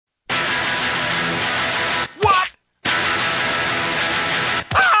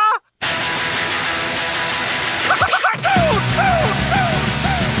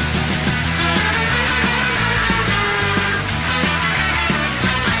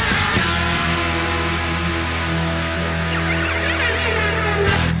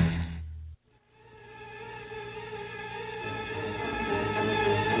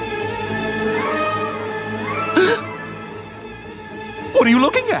are you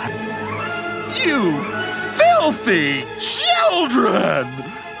looking at? You filthy children!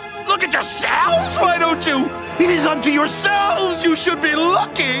 Look at yourselves, why don't you? It is unto yourselves you should be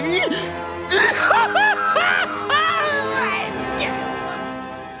looking!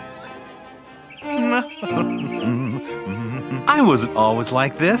 I wasn't always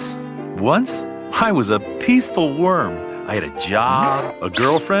like this. Once, I was a peaceful worm. I had a job, a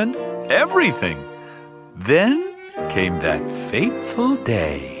girlfriend, everything. Then came that fateful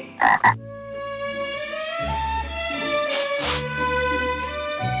day.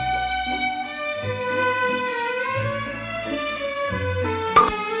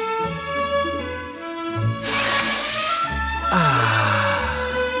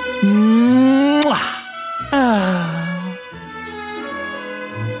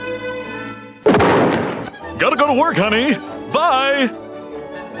 Gotta go to work, honey. Bye.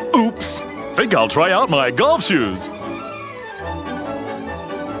 Oops. Think I'll try out my golf shoes.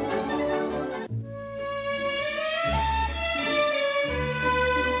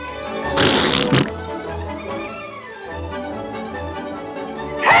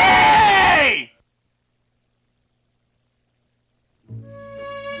 Hey!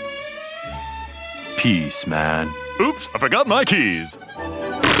 Peace, man. Oops, I forgot my keys.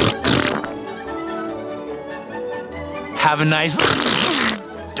 Have a nice...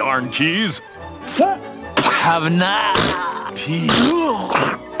 Darn keys. Have a nice... Peace.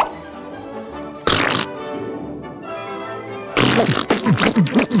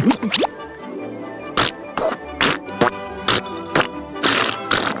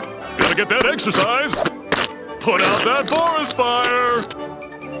 Gotta get that exercise. Put out that forest fire.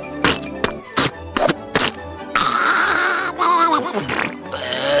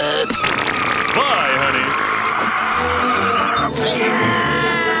 Bye, honey.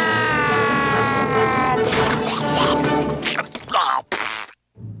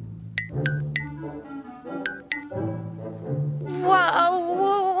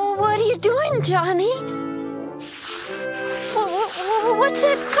 What are you doing, Johnny? What's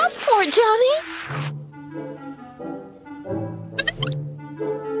that cup for, Johnny?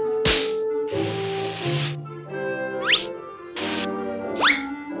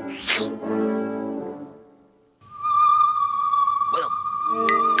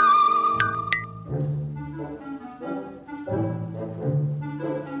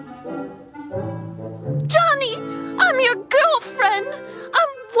 Johnny, I'm your girlfriend. I'm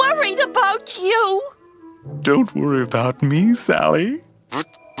worried about you. Don't worry about me, Sally.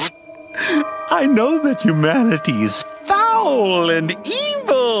 I know that humanity is foul and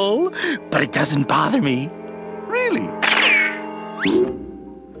evil, but it doesn't bother me. Really.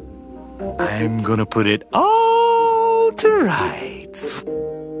 I'm gonna put it all to rights.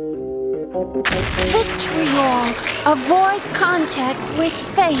 Vitriol. Avoid contact with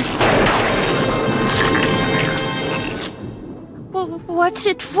face. What's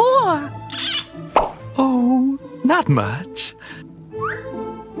it for? Oh, not much.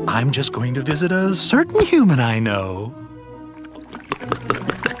 I'm just going to visit a certain human I know.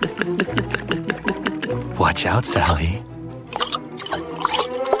 Watch out, Sally.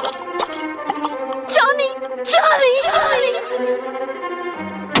 Johnny! Johnny! Johnny!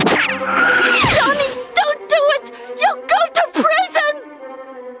 Johnny, don't do it! You'll go to prison!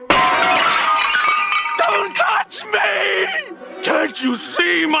 Don't touch me! Can't you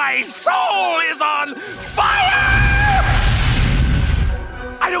see my soul is on fire?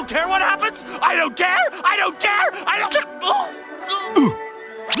 I don't care what happens. I don't care. I don't care. I don't care.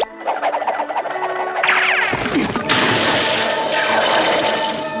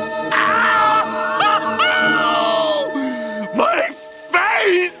 Ow! My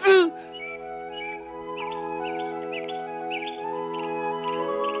face!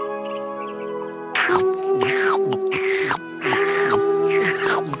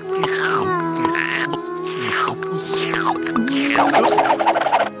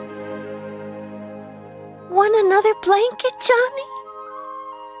 Want another blanket, Johnny?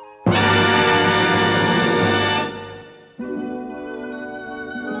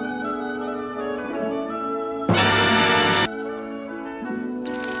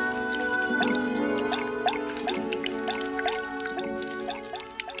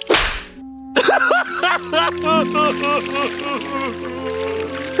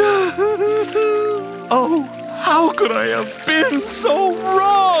 Oh, how could I have been so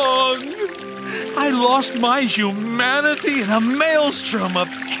wrong? I lost my humanity in a maelstrom of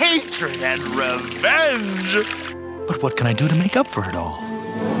hatred and revenge. But what can I do to make up for it all?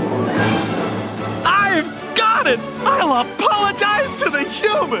 I've got it! I'll apologize to the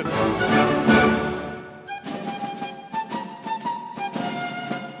human!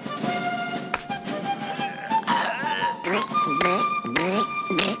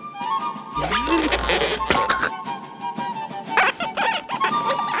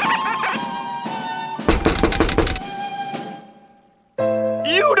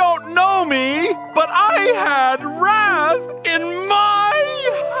 You don't know me, but I had wrath in my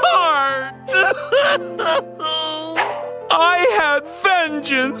heart. I had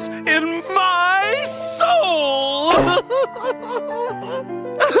vengeance in my soul.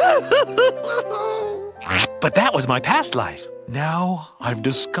 But that was my past life. Now I've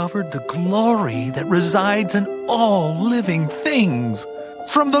discovered the glory that resides in all living things.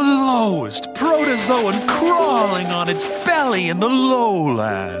 From the lowest protozoan crawling on its belly in the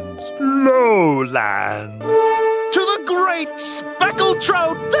lowlands. Lowlands. To the great speckled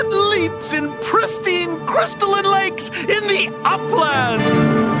trout that leaps in pristine crystalline lakes in the uplands.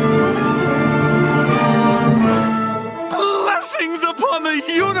 Blessings upon the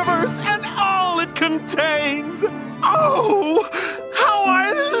universe and all it contains. Oh, how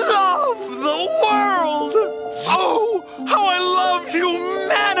I love the world! Oh, how I love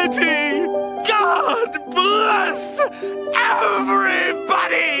humanity! God bless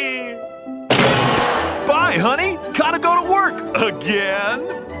everybody! Bye, honey. Gotta go to work again.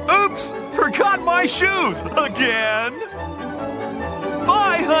 Oops, forgot my shoes again.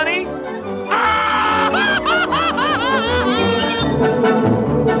 Bye, honey.